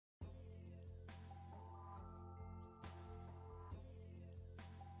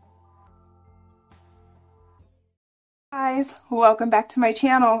Guys, welcome back to my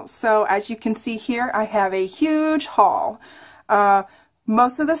channel. So as you can see here, I have a huge haul.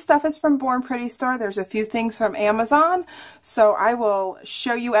 Most of the stuff is from Born Pretty store. There's a few things from Amazon. So I will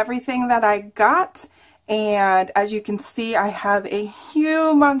show you everything that I got. And as you can see, I have a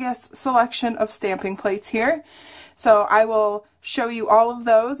humongous selection of stamping plates here. So I will show you all of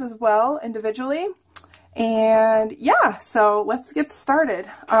those as well individually. And yeah, so let's get started.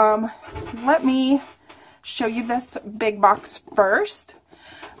 Let me show you this big box first.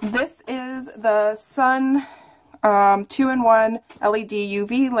 This is the Sun 2-in-1 LED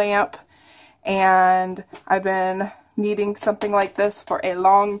UV lamp, and I've been needing something like this for a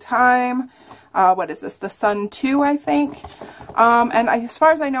long time. What is this? The Sun 2, I think. And as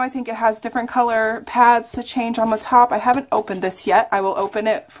far as I know, I think it has different color pads to change on the top. I haven't opened this yet. I will open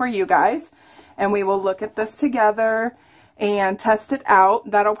it for you guys, and we will look at this together and test it out.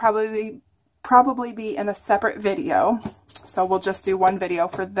 That'll probably be in a separate video, so we'll just do one video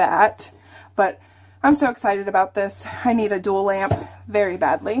for that. But I'm so excited about this. I need a dual lamp very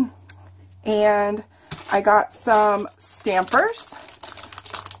badly. And I got some stampers.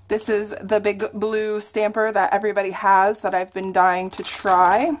 This is the big blue stamper that everybody has that I've been dying to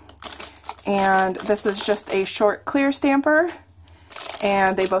try. And this is just a short clear stamper,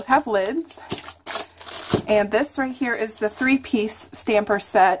 and they both have lids. And this right here is the 3-piece stamper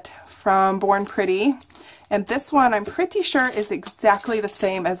set from Born Pretty, and this one I'm pretty sure is exactly the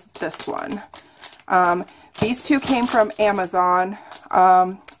same as this one. These two came from Amazon.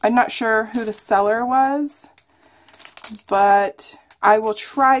 I'm not sure who the seller was, but I will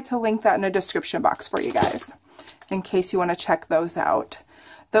try to link that in a description box for you guys in case you want to check those out.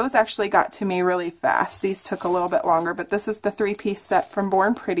 Those actually got to me really fast. These took a little bit longer, but this is the 3-piece set from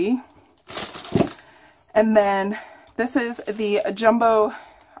Born Pretty. And then this is the jumbo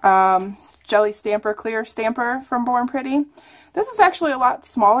jelly stamper, clear stamper from Born Pretty. This is actually a lot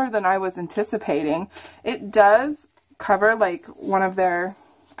smaller than I was anticipating. It does cover like one of their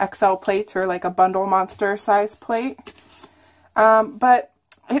XL plates, or like a bundle monster size plate. But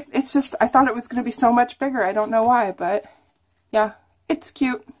it's just, I thought it was going to be so much bigger. I don't know why, but yeah, it's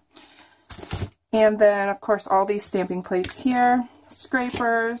cute. And then of course all these stamping plates here,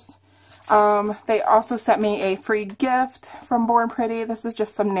 scrapers. They also sent me a free gift from Born Pretty. This is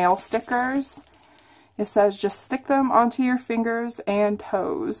just some nail stickers. It says just stick them onto your fingers and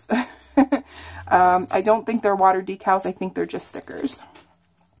toes. I don't think they're water decals. I think they're just stickers.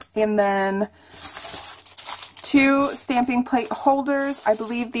 And then 2 stamping plate holders. I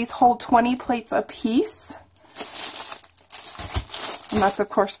believe these hold 20 plates a piece. And that's of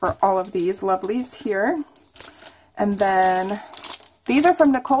course for all of these lovelies here. And then these are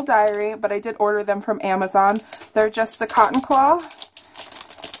from Nicole Diary, but I did order them from Amazon. They're just the cotton claw,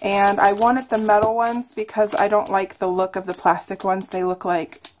 and I wanted the metal ones because I don't like the look of the plastic ones. They look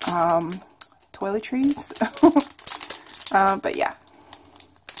like toiletries. But yeah,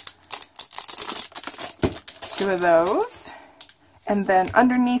 2 of those. And then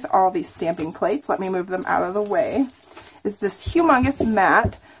underneath all these stamping plates, let me move them out of the way, is this humongous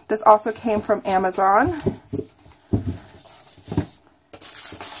mat. This also came from Amazon.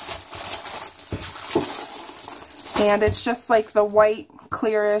 And it's just like the white,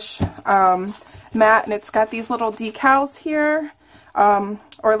 clearish mat, and it's got these little decals here,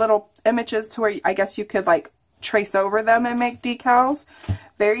 or little images to where I guess you could like trace over them and make decals.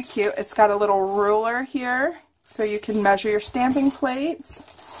 Very cute. It's got a little ruler here, so you can measure your stamping plates.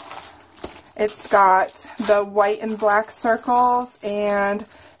 It's got the white and black circles, and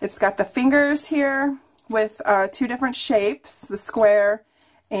it's got the fingers here with 2 different shapes, the square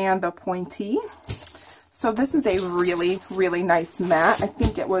and the pointy. So this is a really, really nice mat. I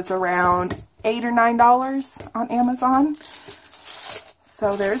think it was around $8 or $9 on Amazon.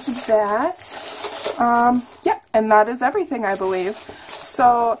 So there's that. Yeah, and that is everything, I believe.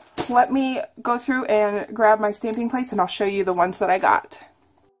 So let me go through and grab my stamping plates, and I'll show you the ones that I got.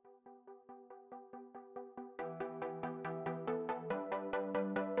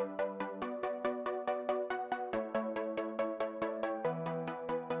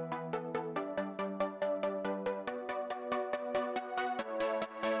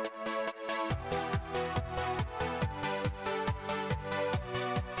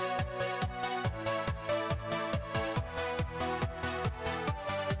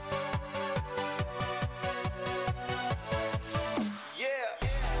 Yeah.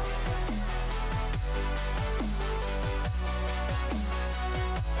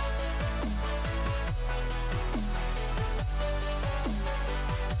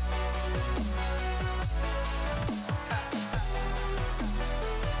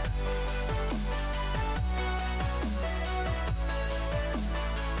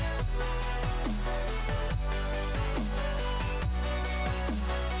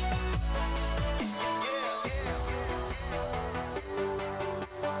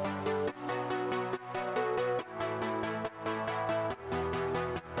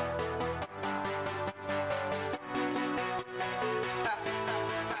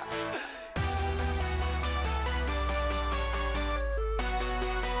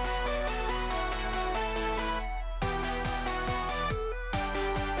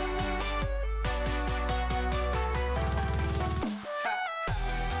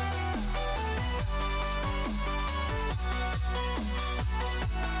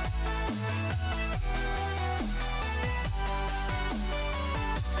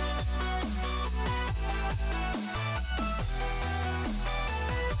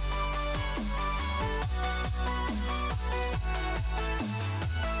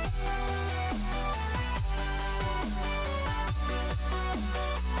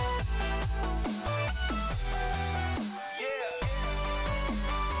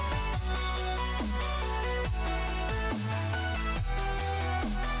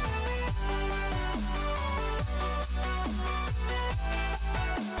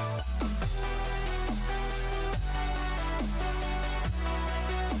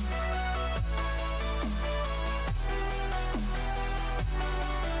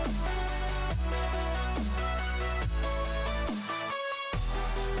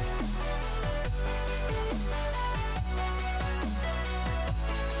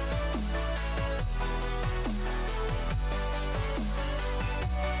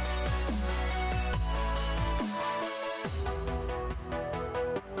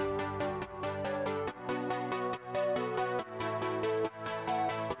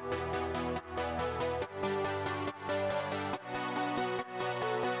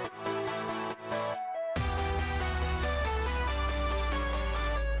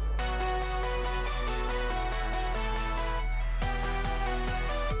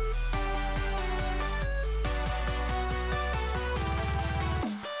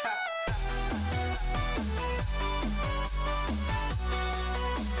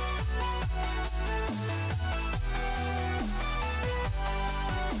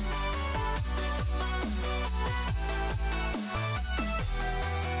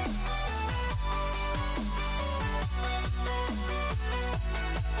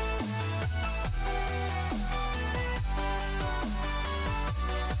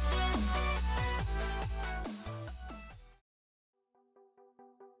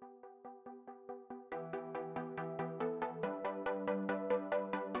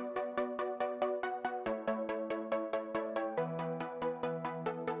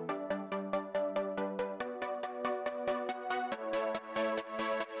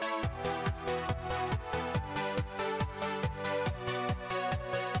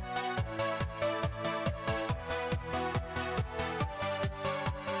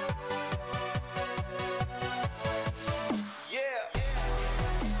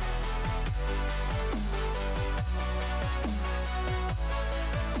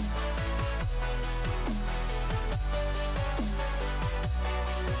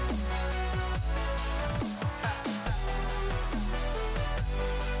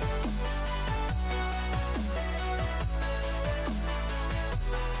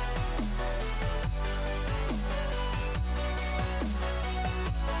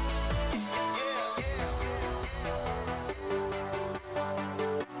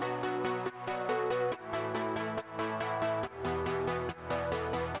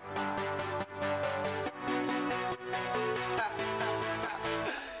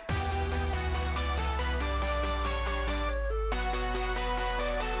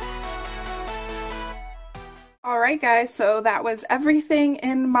 Alright guys, so that was everything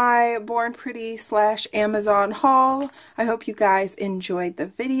in my Born Pretty / Amazon haul. I hope you guys enjoyed the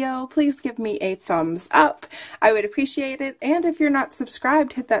video. Please give me a thumbs up. I would appreciate it. And if you're not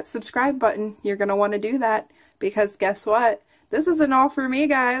subscribed, hit that subscribe button. You're going to want to do that because guess what? This isn't all for me,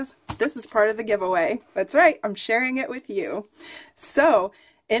 guys. This is part of the giveaway. That's right, I'm sharing it with you. So,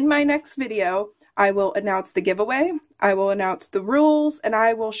 in my next video, I will announce the giveaway, I will announce the rules, and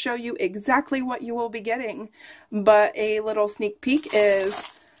I will show you exactly what you will be getting. But a little sneak peek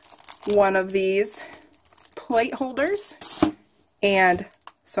is one of these plate holders and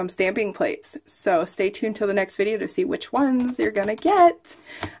some stamping plates. So stay tuned till the next video to see which ones you're gonna get.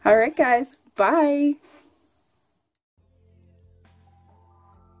 Alright guys, bye!